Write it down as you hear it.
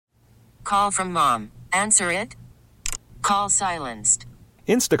Call from mom. Answer it. Call silenced.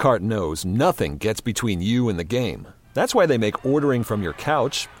 Instacart knows nothing gets between you and the game. That's why they make ordering from your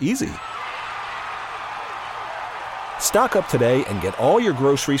couch easy. Stock up today and get all your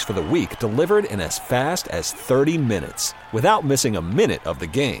groceries for the week delivered in as fast as 30 minutes without missing a minute of the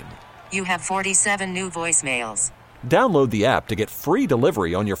game. You have 47 new voicemails. Download the app to get free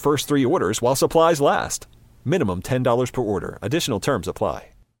delivery on your first 3 orders while supplies last. Minimum $10 per order. Additional terms apply.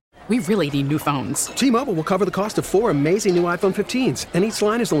 We really need new phones. T-Mobile will cover the cost of 4 amazing new iPhone 15s, and each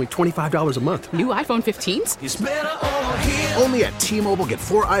line is only $25 a month. New iPhone 15s? It's better over here. Only at T-Mobile, get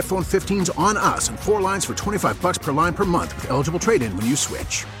 4 iPhone 15s on us and 4 lines for $25 per line per month with eligible trade-in when you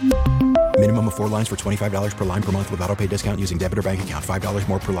switch. Minimum of 4 lines for $25 per line per month with autopay discount using debit or bank account. $5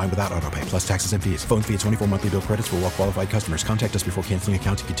 more per line without autopay, plus taxes and fees. Phone fee at 24 monthly bill credits for well-qualified customers. Contact us before canceling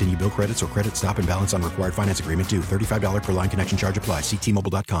account to continue bill credits or credit stop and balance on required finance agreement due. $35 per line connection charge applies. See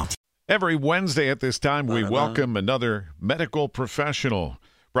T-Mobile.com. Every Wednesday at this time, we welcome another medical professional.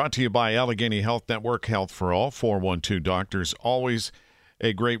 Brought to you by Allegheny Health Network, Health for All, 412 Doctors. Always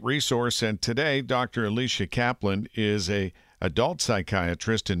a great resource. And today, Dr. Alicia Kaplan is a adult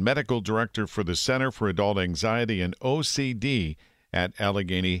psychiatrist and medical director for the Center for Adult Anxiety and OCD at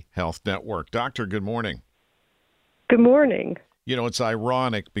Allegheny Health Network. Doctor, good morning. Good morning. You know, it's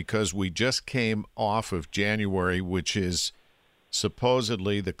ironic because we just came off of January, which is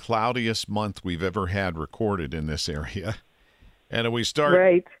supposedly the cloudiest month we've ever had recorded in this area. And we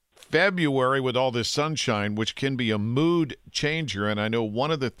start February with all this sunshine, which can be a mood changer. And I know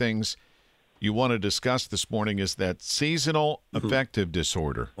one of the things you want to discuss this morning is that seasonal affective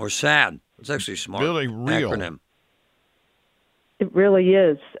disorder. Or SAD. It's actually smart. Really real. Acronym. It really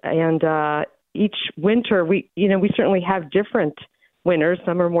is. And each winter, we certainly have different winters.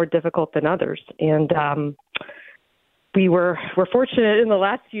 Some are more difficult than others. And we're fortunate in the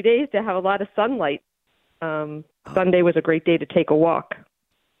last few days to have a lot of sunlight. Sunday was a great day to take a walk.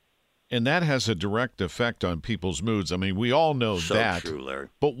 And that has a direct effect on people's moods. I mean, we all know that. So true, Larry.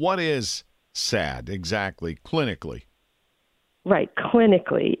 But what is SAD exactly, clinically? Right.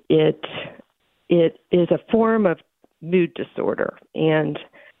 Clinically, it is a form of mood disorder. And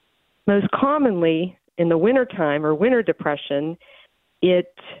most commonly in the wintertime or winter depression,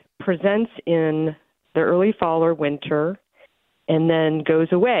 it presents in the early fall or winter and then goes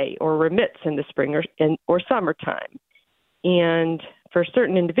away or remits in the spring or summertime. And for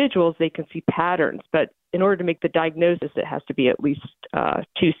certain individuals, they can see patterns, but in order to make the diagnosis, it has to be at least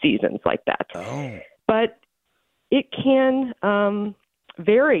 2 seasons like that. Oh. But it can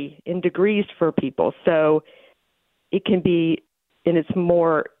vary in degrees for people. So it can be in its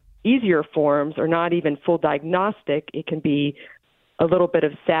more easier forms or not even full diagnostic. It can be a little bit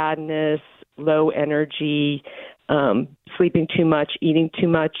of sadness, low energy, sleeping too much, eating too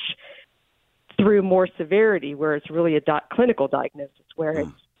much, through more severity, where it's really a clinical diagnosis, where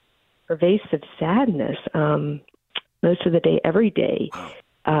it's pervasive sadness most of the day, every day,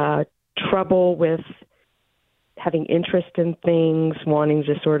 trouble with having interest in things, wanting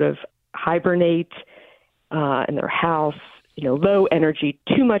to sort of hibernate in their house, low energy,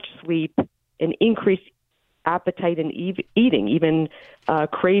 too much sleep, an increased appetite in eating, even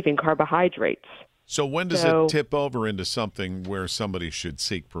craving carbohydrates. So when does it tip over into something where somebody should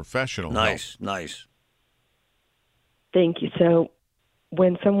seek professional help? Nice. Thank you. So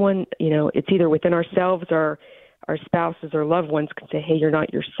when someone, it's either within ourselves or our spouses or loved ones can say, hey, you're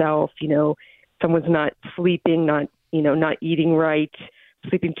not yourself, someone's not sleeping, not eating right,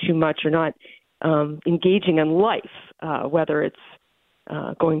 sleeping too much, or not engaging in life, whether it's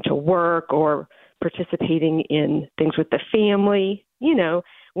going to work or participating in things with the family,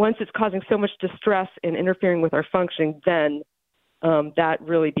 once it's causing so much distress and interfering with our functioning, then that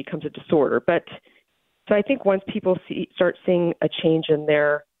really becomes a disorder. But so I think once people start seeing a change in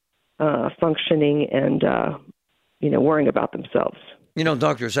their functioning and, worrying about themselves.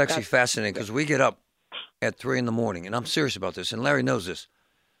 Doctor, it's actually fascinating because we get up at 3 a.m, and I'm serious about this, and Larry knows this.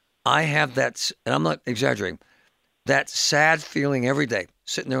 I have that, and I'm not exaggerating, that sad feeling every day,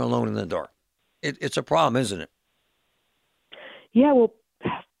 sitting there alone in the dark. It's a problem, isn't it? Yeah, well,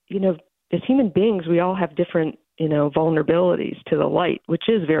 as human beings, we all have different, vulnerabilities to the light, which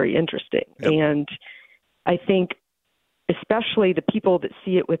is very interesting. Yep. And I think especially the people that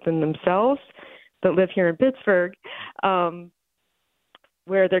see it within themselves that live here in Pittsburgh,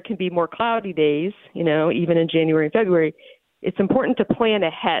 where there can be more cloudy days, even in January and February, it's important to plan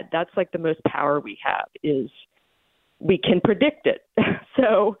ahead. That's like the most power we have is we can predict it.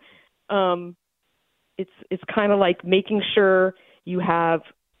 So it's kind of like making sure you have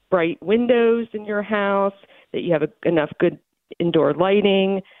bright windows in your house, that you have enough good indoor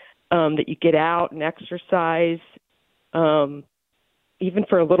lighting, that you get out and exercise, even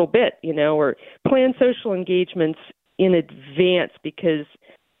for a little bit, or plan social engagements in advance, because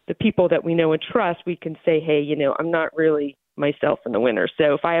the people that we know and trust, we can say, hey, I'm not really myself in the winter.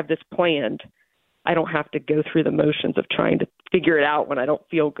 So if I have this planned, I don't have to go through the motions of trying to figure it out when I don't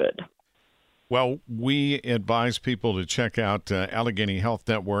feel good. Well, we advise people to check out Allegheny Health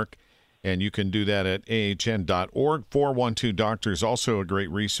Network, and you can do that at ahn.org. 412 Doctors, also a great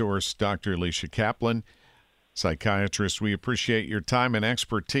resource. Dr. Alicia Kaplan, psychiatrist. We appreciate your time and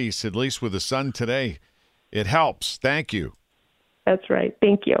expertise, at least with the sun today. It helps. Thank you. That's right.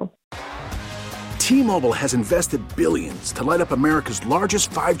 Thank you. T-Mobile has invested billions to light up America's largest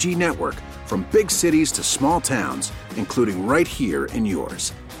 5G network, from big cities to small towns, including right here in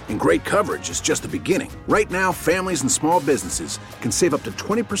yours. And great coverage is just the beginning. Right now, families and small businesses can save up to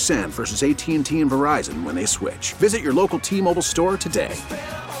 20% versus AT&T and Verizon when they switch. Visit your local T-Mobile store today.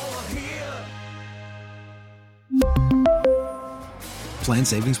 Plan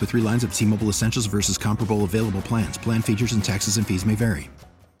savings with 3 lines of T-Mobile Essentials versus comparable available plans. Plan features and taxes and fees may vary.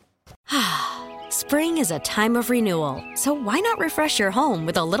 Spring is a time of renewal, so why not refresh your home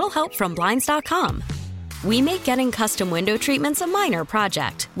with a little help from Blinds.com? We make getting custom window treatments a minor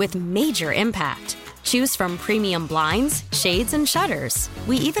project with major impact. Choose from premium blinds, shades, and shutters.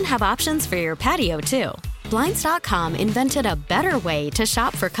 We even have options for your patio, too. Blinds.com invented a better way to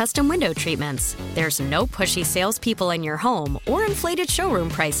shop for custom window treatments. There's no pushy salespeople in your home or inflated showroom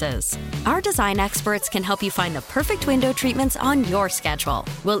prices. Our design experts can help you find the perfect window treatments on your schedule.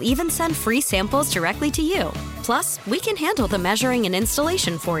 We'll even send free samples directly to you. Plus, we can handle the measuring and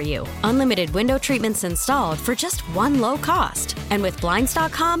installation for you. Unlimited window treatments installed for just one low cost. And with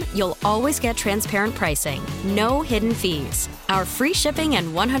Blinds.com, you'll always get transparent pricing. No hidden fees. Our free shipping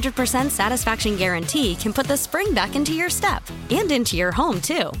and 100% satisfaction guarantee can put the spring back into your step and into your home,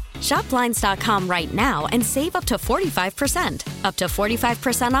 too. Shop Blinds.com right now and save up to 45%. Up to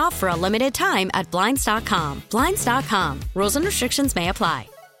 45% off for a limited time at Blinds.com. Blinds.com. Rules and restrictions may apply.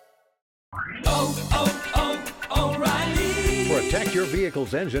 O'Reilly. Protect your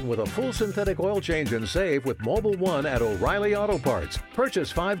vehicle's engine with a full synthetic oil change and save with Mobile One at O'Reilly Auto Parts.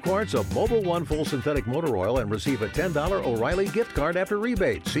 Purchase 5 quarts of Mobile One full synthetic motor oil and receive a $10 O'Reilly gift card after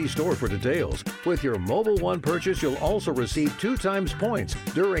rebate. See store for details. With your Mobile One purchase, you'll also receive 2 times points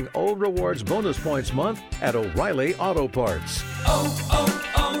during O Rewards Bonus Points Month at O'Reilly Auto Parts.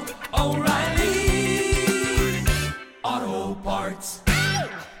 O'Reilly.